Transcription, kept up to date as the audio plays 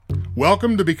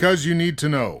Welcome to Because You Need to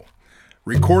Know,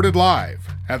 recorded live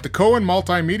at the Cohen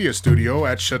Multimedia Studio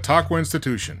at Chautauqua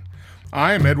Institution.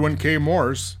 I am Edwin K.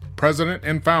 Morse, President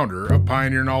and Founder of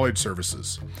Pioneer Knowledge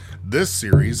Services. This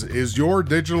series is your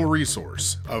digital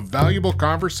resource of valuable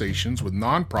conversations with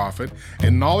nonprofit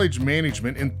and knowledge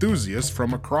management enthusiasts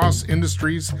from across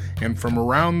industries and from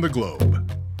around the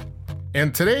globe.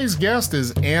 And today's guest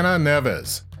is Ana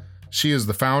Neves. She is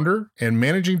the founder and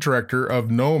managing director of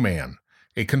KnowMan,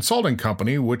 a consulting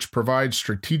company which provides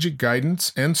strategic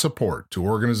guidance and support to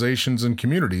organizations and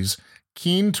communities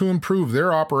keen to improve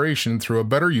their operation through a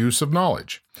better use of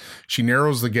knowledge. She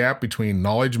narrows the gap between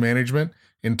knowledge management,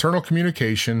 internal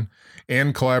communication,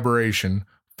 and collaboration,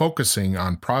 focusing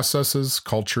on processes,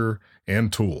 culture,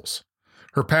 and tools.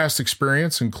 Her past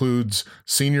experience includes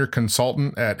senior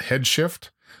consultant at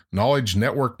Headshift, knowledge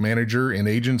network manager in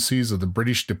agencies of the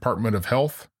British Department of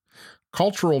Health,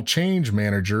 cultural change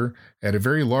manager at a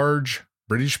very large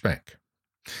British bank.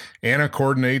 Ana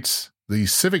coordinates the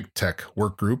Civic Tech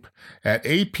Work Group at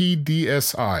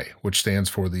APDSI, which stands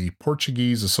for the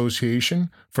Portuguese Association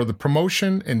for the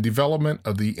Promotion and Development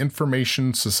of the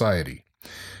Information Society.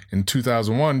 In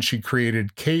 2001, she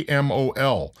created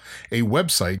KMOL, a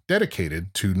website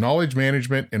dedicated to knowledge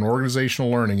management and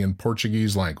organizational learning in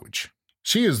Portuguese language.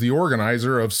 She is the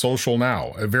organizer of Social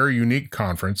Now, a very unique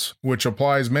conference which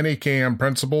applies many KM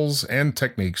principles and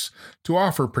techniques to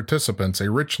offer participants a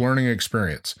rich learning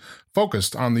experience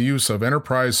focused on the use of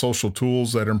enterprise social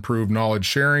tools that improve knowledge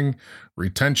sharing,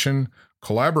 retention,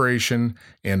 collaboration,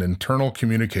 and internal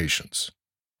communications.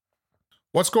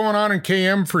 What's going on in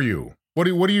KM for you? What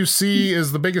do you see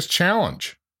as the biggest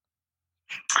challenge?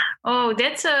 Oh,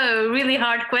 that's a really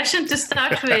hard question to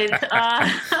start with.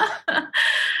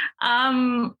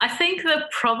 I think the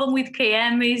problem with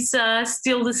KM is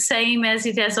still the same as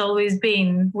it has always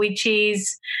been, which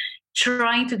is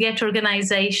trying to get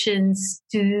organizations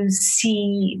to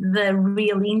see the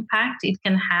real impact it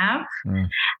can have,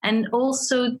 and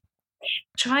also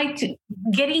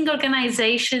getting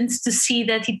organizations to see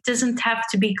that it doesn't have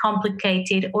to be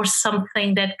complicated or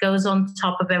something that goes on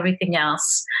top of everything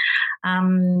else.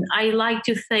 I like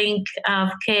to think of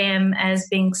KM as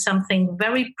being something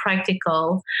very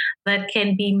practical that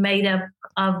can be made up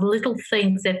of little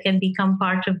things that can become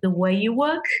part of the way you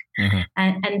work. Mm-hmm.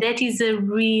 And that is a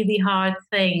really hard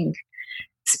thing,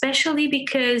 especially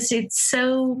because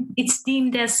it's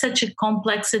deemed as such a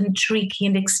complex and tricky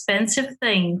and expensive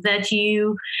thing that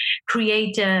you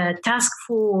create a task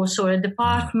force or a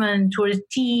department or a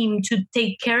team to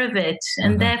take care of it.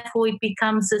 And therefore it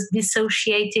becomes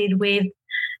dissociated with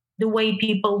the way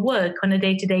people work on a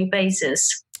day-to-day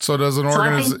basis. So does an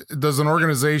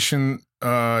organization,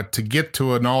 to get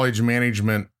to a knowledge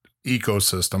management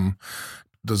ecosystem,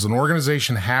 does an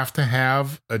organization have to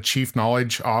have a chief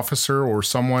knowledge officer or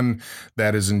someone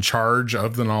that is in charge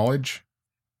of the knowledge?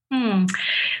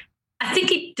 I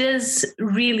think it does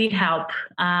really help.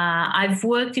 I've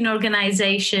worked in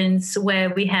organizations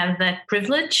where we have that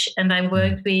privilege, and I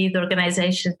worked with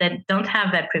organizations that don't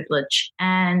have that privilege.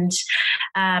 And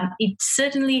it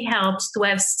certainly helps to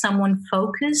have someone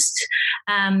focused,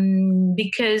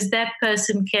 because that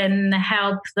person can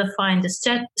help define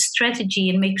the strategy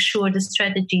and make sure the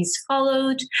strategy is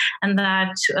followed, and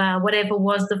that whatever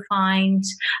was defined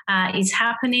is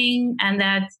happening, and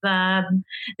that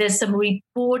there's some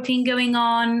reporting going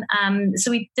on.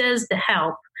 So it does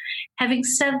help. Having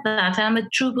said that, I'm a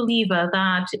true believer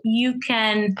that you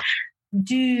can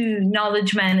do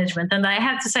knowledge management. And I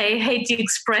have to say, I hate the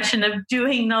expression of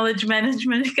doing knowledge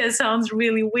management because it sounds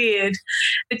really weird.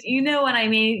 But you know what I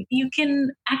mean? You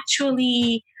can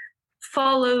actually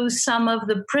follow some of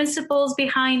the principles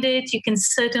behind it. You can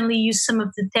certainly use some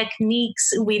of the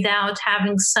techniques without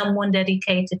having someone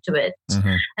dedicated to it.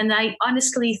 Mm-hmm. And I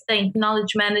honestly think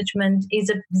knowledge management is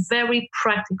a very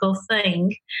practical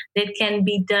thing that can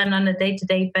be done on a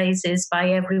day-to-day basis by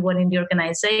everyone in the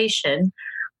organization.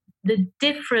 The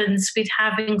difference with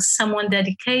having someone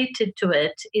dedicated to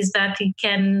it is that it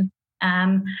can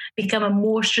become a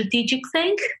more strategic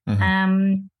thing.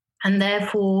 Mm-hmm. And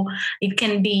therefore, it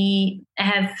can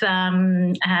have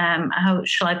how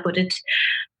shall I put it,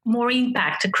 more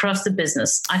impact across the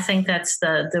business. I think that's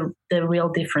the real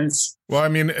difference. Well, I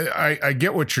mean, I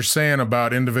get what you're saying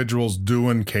about individuals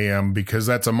doing KM because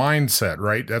that's a mindset,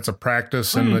 right? That's a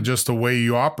practice and just the way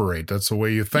you operate. That's the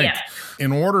way you think. Yeah.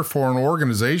 In order for an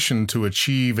organization to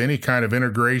achieve any kind of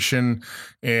integration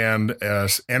and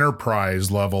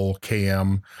enterprise level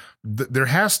KM, there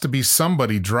has to be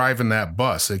somebody driving that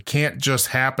bus. It can't just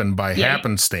happen by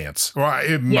happenstance. Well,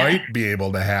 it might be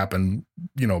able to happen,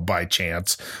 by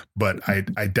chance, but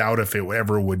I doubt if it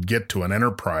ever would get to an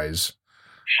enterprise.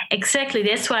 Exactly.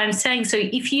 That's what I'm saying. So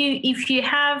if you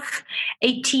have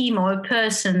a team or a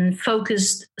person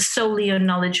focused solely on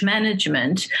knowledge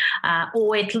management,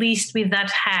 or at least with that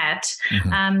hat,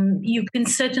 you can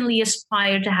certainly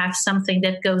aspire to have something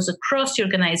that goes across the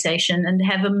organization and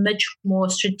have a much more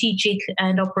strategic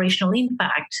and operational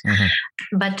impact.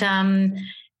 But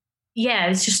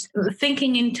it's just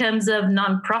thinking in terms of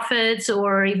nonprofits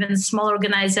or even small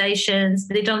organizations.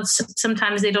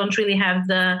 Sometimes they don't really have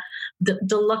the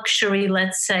luxury,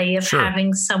 let's say, of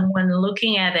having someone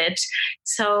looking at it.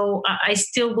 So I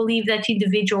still believe that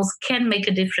individuals can make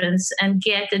a difference and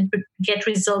get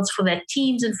results for their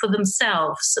teams and for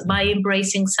themselves by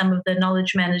embracing some of the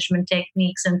knowledge management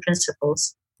techniques and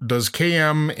principles. Does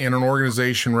KM in an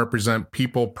organization represent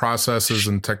people, processes,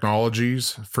 and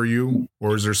technologies for you,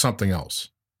 or is there something else?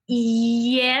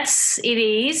 Yes, it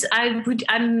is. I've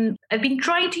been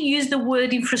trying to use the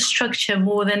word infrastructure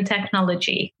more than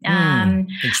technology.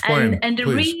 Explain, and the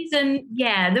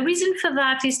reason for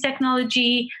that is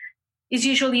technology is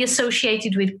usually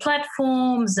associated with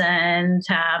platforms and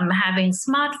having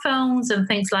smartphones and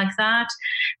things like that.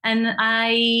 And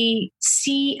I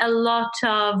see a lot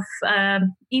of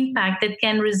impact that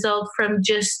can result from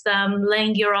just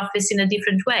laying your office in a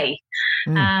different way.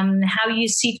 How you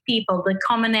seat people, the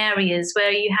common areas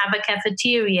where you have a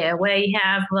cafeteria, where you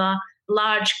have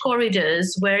large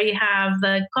corridors, where you have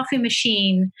a coffee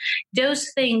machine.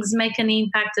 Those things make an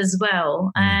impact as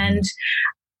well. And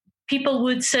people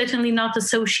would certainly not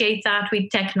associate that with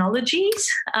technologies.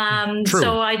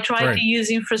 So I try to use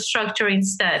infrastructure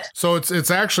instead. So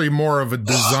it's actually more of a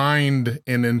designed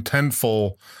and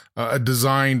intentful, a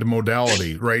designed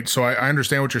modality, right? So I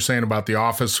understand what you're saying about the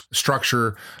office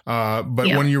structure. But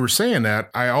when you were saying that,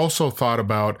 I also thought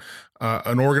about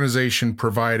an organization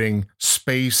providing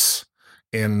space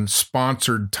and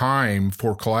sponsored time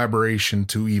for collaboration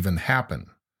to even happen.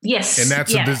 Yes. And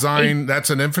that's a design, that's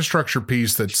an infrastructure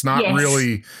piece that's not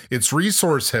really, it's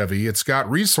resource heavy. It's got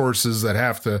resources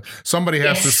that somebody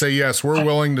has to say, yes, we're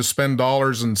willing to spend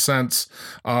dollars and cents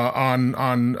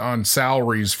on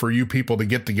salaries for you people to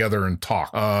get together and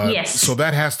talk. So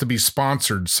that has to be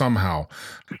sponsored somehow.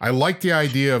 I like the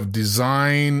idea of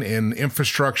design and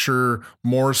infrastructure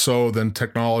more so than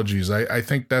technologies. I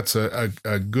think that's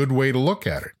a good way to look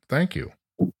at it. Thank you.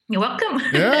 You're welcome.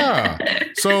 Yeah.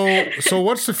 So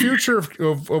what's the future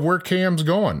of where KM's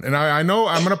going? And I know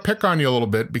I'm going to pick on you a little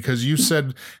bit because you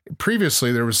said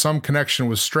previously there was some connection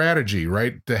with strategy,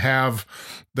 right? To have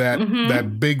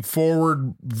that big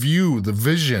forward view, the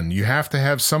vision. You have to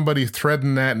have somebody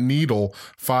threading that needle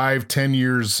 5-10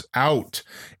 years out.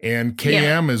 And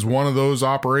KM is one of those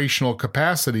operational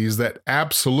capacities that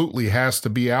absolutely has to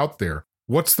be out there.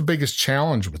 What's the biggest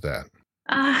challenge with that?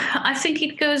 I think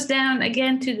it goes down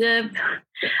again to the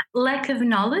lack of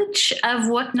knowledge of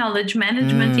what knowledge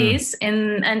management is.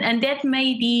 And that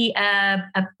may be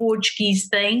a Portuguese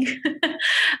thing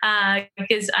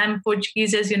because I'm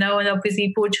Portuguese, as you know, and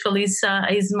obviously Portugal is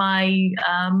my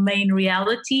main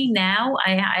reality now.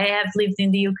 I have lived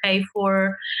in the UK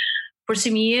for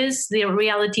some years. The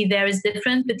reality there is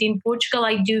different, but in Portugal,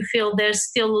 I do feel there's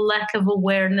still a lack of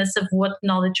awareness of what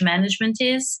knowledge management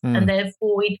is, and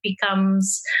therefore it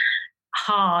becomes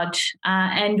hard.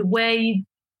 And where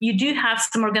you do have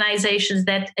some organizations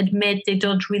that admit they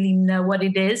don't really know what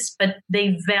it is, but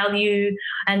they value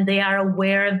and they are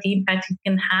aware of the impact it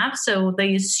can have. So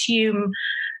they assume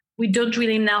we don't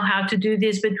really know how to do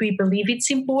this, but we believe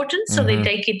it's important. So they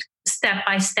take it step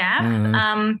by step.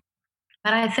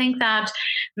 But I think that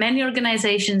many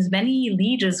organizations, many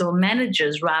leaders or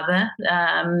managers rather,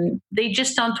 they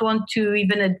just don't want to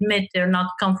even admit they're not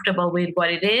comfortable with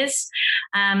what it is.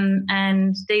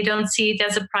 And they don't see it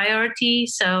as a priority.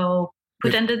 So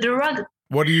put under the rug.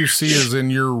 What do you see as in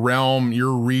your realm,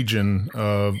 your region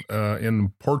of in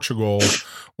Portugal?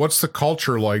 What's the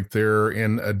culture like there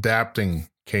in adapting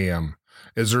KM?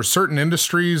 Is there certain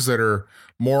industries that are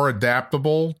more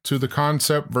adaptable to the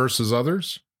concept versus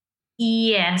others?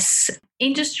 Yes,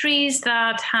 industries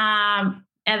that have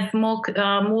more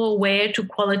aware to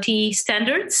quality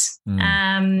standards.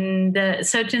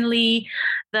 Certainly,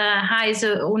 the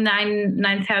ISO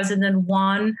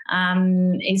 9001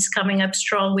 is coming up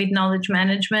strong with knowledge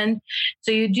management.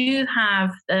 So you do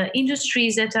have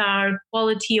industries that are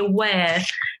quality aware.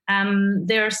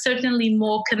 They are certainly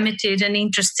more committed and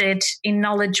interested in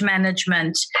knowledge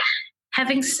management.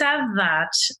 Having said that,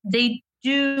 they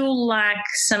do lack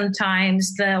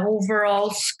sometimes the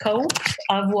overall scope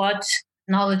of what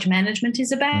knowledge management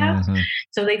is about. Mm-hmm.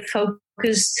 So they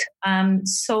focus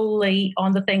solely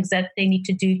on the things that they need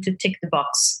to do to tick the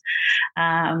box,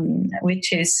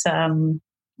 which is,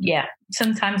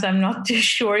 sometimes I'm not too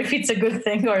sure if it's a good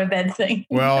thing or a bad thing.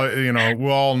 Well,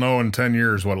 we'll all know in 10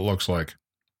 years what it looks like.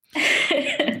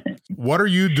 What are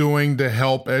you doing to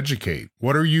help educate?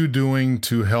 What are you doing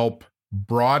to help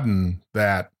broaden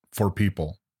that for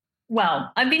people?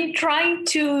 Well, I've been trying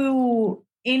to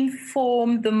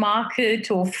inform the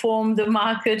market or form the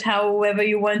market, however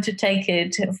you want to take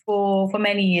it, for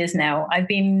many years now. I've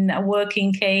been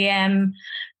working KM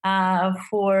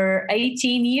for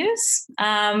 18 years.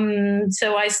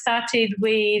 So I started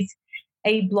with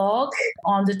a blog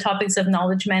on the topics of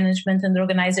knowledge management and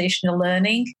organizational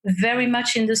learning, very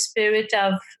much in the spirit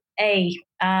of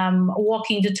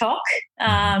walking the talk.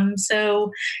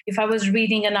 So if I was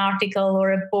reading an article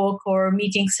or a book or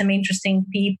meeting some interesting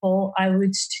people, I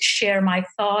would share my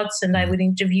thoughts and I would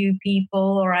interview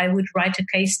people or I would write a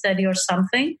case study or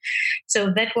something.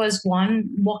 So that was one,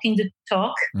 walking the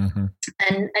talk. Mm-hmm.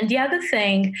 And the other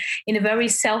thing, in a very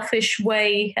selfish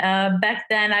way, back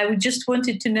then, I just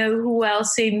wanted to know who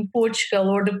else in Portugal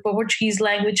or the Portuguese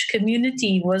language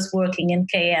community was working in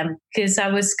KM, because I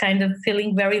was kind of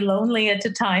feeling very lonely at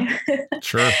the time.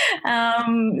 Sure.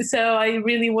 So I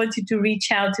really wanted to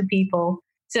reach out to people.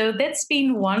 So that's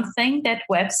been one thing, that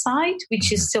website,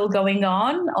 which is still going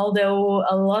on, although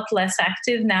a lot less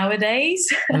active nowadays.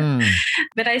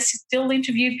 But I still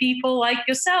interview people like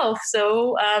yourself.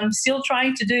 So I'm still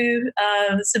trying to do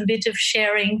some bit of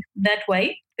sharing that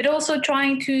way, but also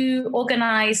trying to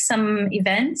organize some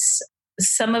events.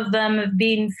 Some of them have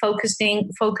been focusing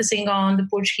on the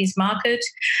Portuguese market.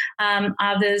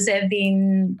 Others have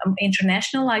been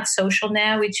international, like Social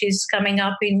Now, which is coming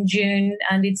up in June,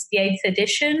 and it's the 8th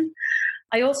edition.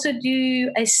 I also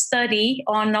do a study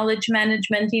on knowledge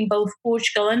management in both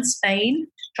Portugal and Spain,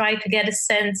 to try to get a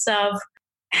sense of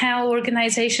how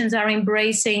organizations are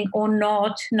embracing or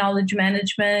not knowledge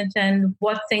management and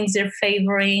what things they're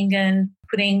favoring and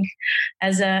putting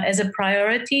as a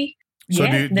priority. So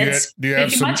do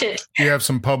you have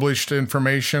some published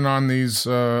information on these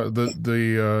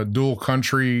the dual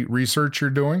country research you're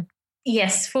doing?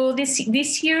 Yes, for this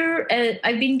year,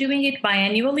 I've been doing it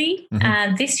biannually.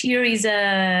 Mm-hmm. This year is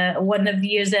one of the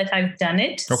years that I've done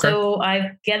it. Okay. So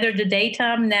I've gathered the data.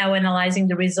 I'm now analyzing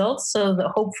the results. So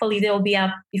hopefully they'll be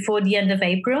up before the end of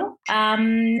April.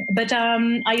 But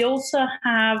I also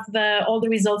have all the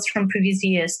results from previous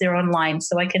years. They're online,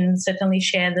 so I can certainly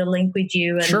share the link with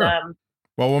you. And, sure.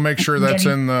 Well, we'll make sure that's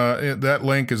that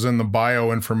link is in the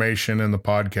bio information in the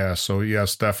podcast. So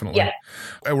yes, definitely. Yeah.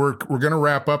 We're going to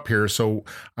wrap up here. So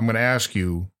I'm going to ask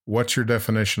you, what's your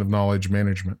definition of knowledge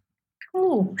management?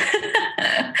 Oh,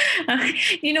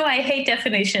 I hate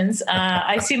definitions.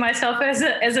 I see myself as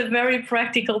a very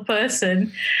practical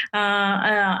person.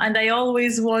 And I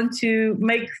always want to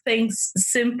make things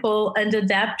simple and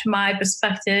adapt my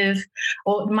perspective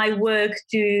or my work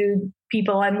to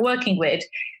people I'm working with.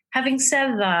 Having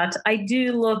said that, I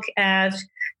do look at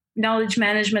knowledge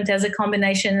management as a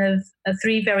combination of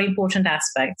three very important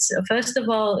aspects. First of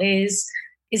all is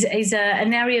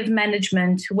an area of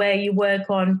management where you work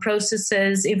on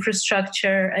processes,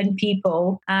 infrastructure, and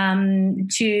people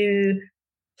to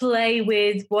play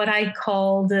with what I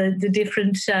call the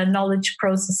different knowledge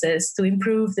processes, to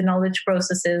improve the knowledge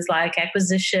processes like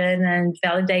acquisition and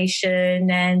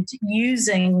validation and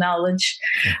using knowledge.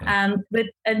 Mm-hmm. But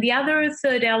the other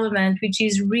third element, which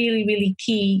is really, really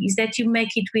key, is that you make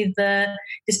it with the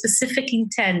specific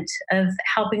intent of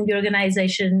helping the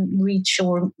organization reach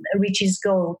its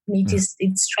goal, meet its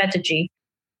strategy.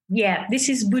 Yeah,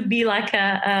 would be like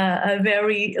a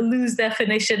very loose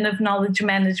definition of knowledge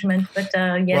management, but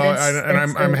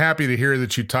I'm happy to hear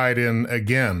that you tied in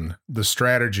again the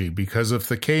strategy, because if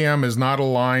the KM is not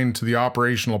aligned to the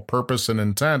operational purpose and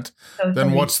intent,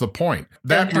 then what's the point?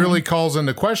 That really calls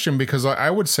into question, because I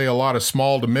would say a lot of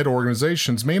small to mid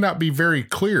organizations may not be very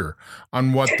clear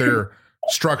on what their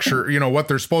structure, what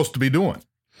they're supposed to be doing.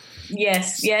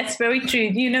 Yes, very true.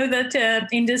 You know that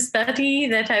in the study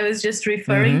that I was just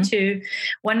referring to,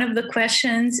 one of the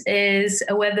questions is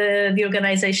whether the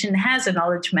organization has a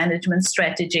knowledge management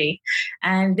strategy.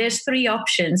 And there's three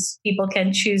options people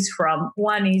can choose from.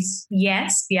 One is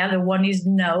yes, the other one is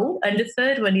no, and the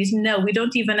third one is no. We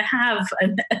don't even have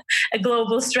a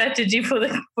global strategy for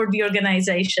the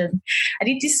organization. And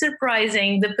it is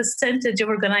surprising the percentage of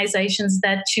organizations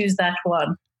that choose that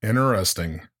one.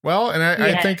 Interesting. Well, and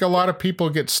I think a lot of people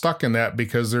get stuck in that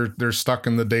because they're stuck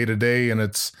in the day to day, and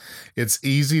it's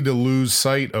easy to lose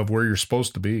sight of where you're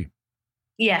supposed to be.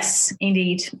 Yes,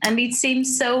 indeed, and it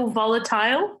seems so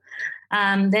volatile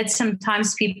that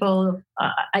sometimes people,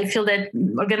 I feel that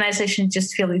organizations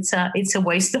just feel it's a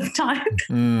waste of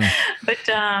time. But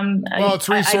well, it's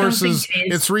resources.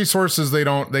 It's resources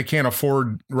they can't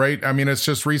afford, right? I mean, it's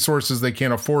just resources they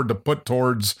can't afford to put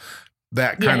towards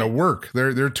that kind of work.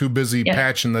 They're too busy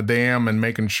patching the dam and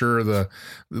making sure the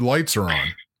lights are on.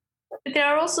 But there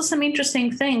are also some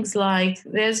interesting things, like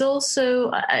there's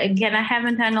also, again, I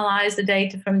haven't analyzed the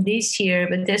data from this year,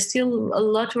 but there's still a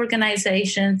lot of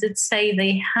organizations that say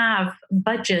they have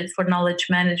budget for knowledge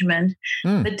management,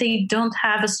 but they don't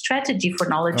have a strategy for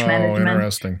knowledge management.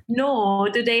 Interesting.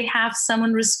 Nor do they have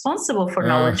someone responsible for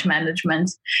knowledge management,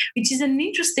 which is an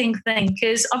interesting thing,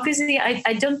 because obviously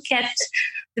I don't get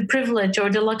the privilege or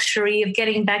the luxury of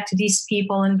getting back to these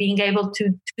people and being able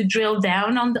to drill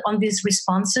down on these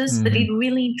responses. But it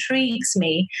really intrigues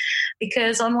me,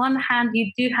 because on one hand, you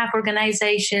do have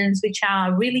organizations which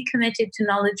are really committed to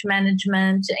knowledge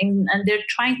management, and they're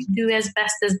trying to do as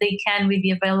best as they can with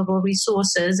the available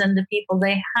resources and the people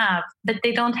they have, but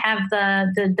they don't have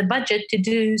the budget to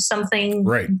do something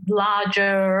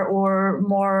larger or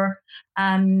more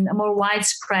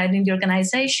widespread in the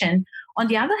organization. On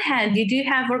the other hand, you do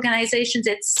have organizations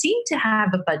that seem to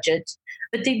have a budget,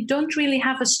 but they don't really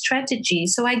have a strategy.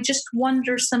 So I just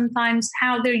wonder sometimes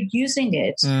how they're using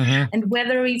it and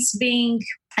whether it's being,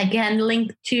 again,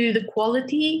 linked to the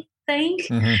quality thing.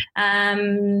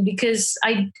 Because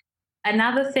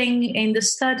another thing in the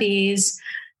study is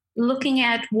looking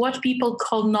at what people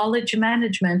call knowledge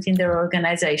management in their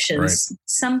organizations.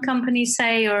 Some companies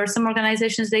say, or some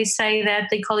organizations, they say that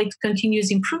they call it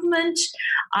continuous improvement.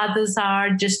 Others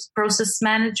are just process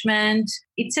management.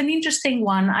 It's an interesting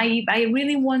one. I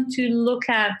really want to look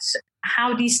at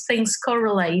how these things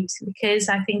correlate, because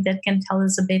I think that can tell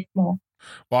us a bit more.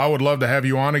 Well, I would love to have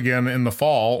you on again in the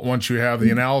fall once you have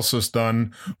the analysis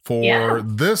done for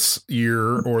this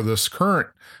year or this current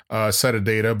set of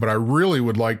data. But I really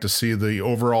would like to see the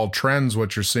overall trends,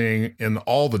 what you're seeing in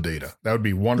all the data. That would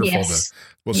be wonderful. Yes.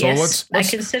 So I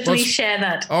can certainly share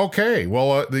that. Okay.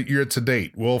 Well, you're to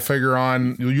date. We'll figure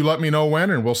on, you let me know when,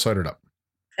 and we'll set it up.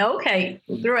 Okay,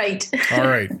 great. All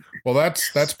right. Well,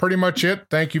 that's pretty much it.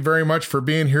 Thank you very much for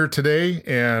being here today,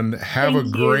 and have a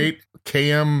great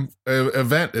KM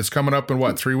event. It's coming up in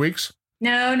what, 3 weeks?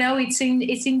 No, it's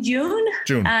in June.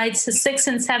 It's the 6th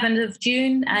and 7th of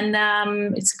June, and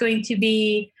it's going to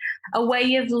be a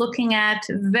way of looking at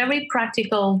very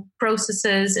practical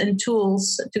processes and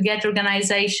tools to get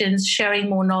organizations sharing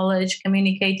more knowledge,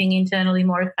 communicating internally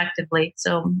more effectively.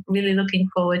 So I'm really looking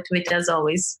forward to it, as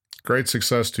always. Great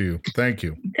success to you. Thank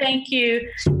you. Thank you.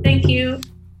 Thank you.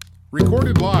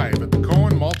 Recorded live at the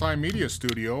Cohen Multimedia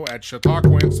Studio at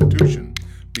Chautauqua Institution,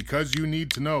 Because You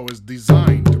Need to Know is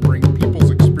designed to bring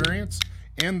people's experience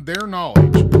and their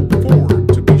knowledge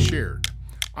forward to be shared.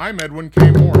 I'm Edwin K.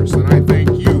 Morris, and I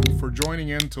thank you for joining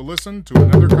in to listen to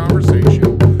another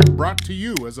conversation brought to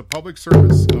you as a public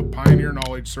service of Pioneer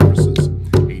Knowledge Services,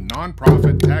 a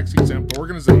nonprofit tax-exempt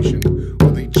organization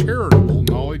with a charitable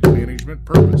knowledge management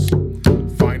purpose.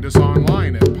 Find us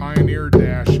online at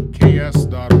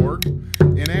pioneer-ks.org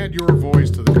and add your voice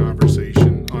to the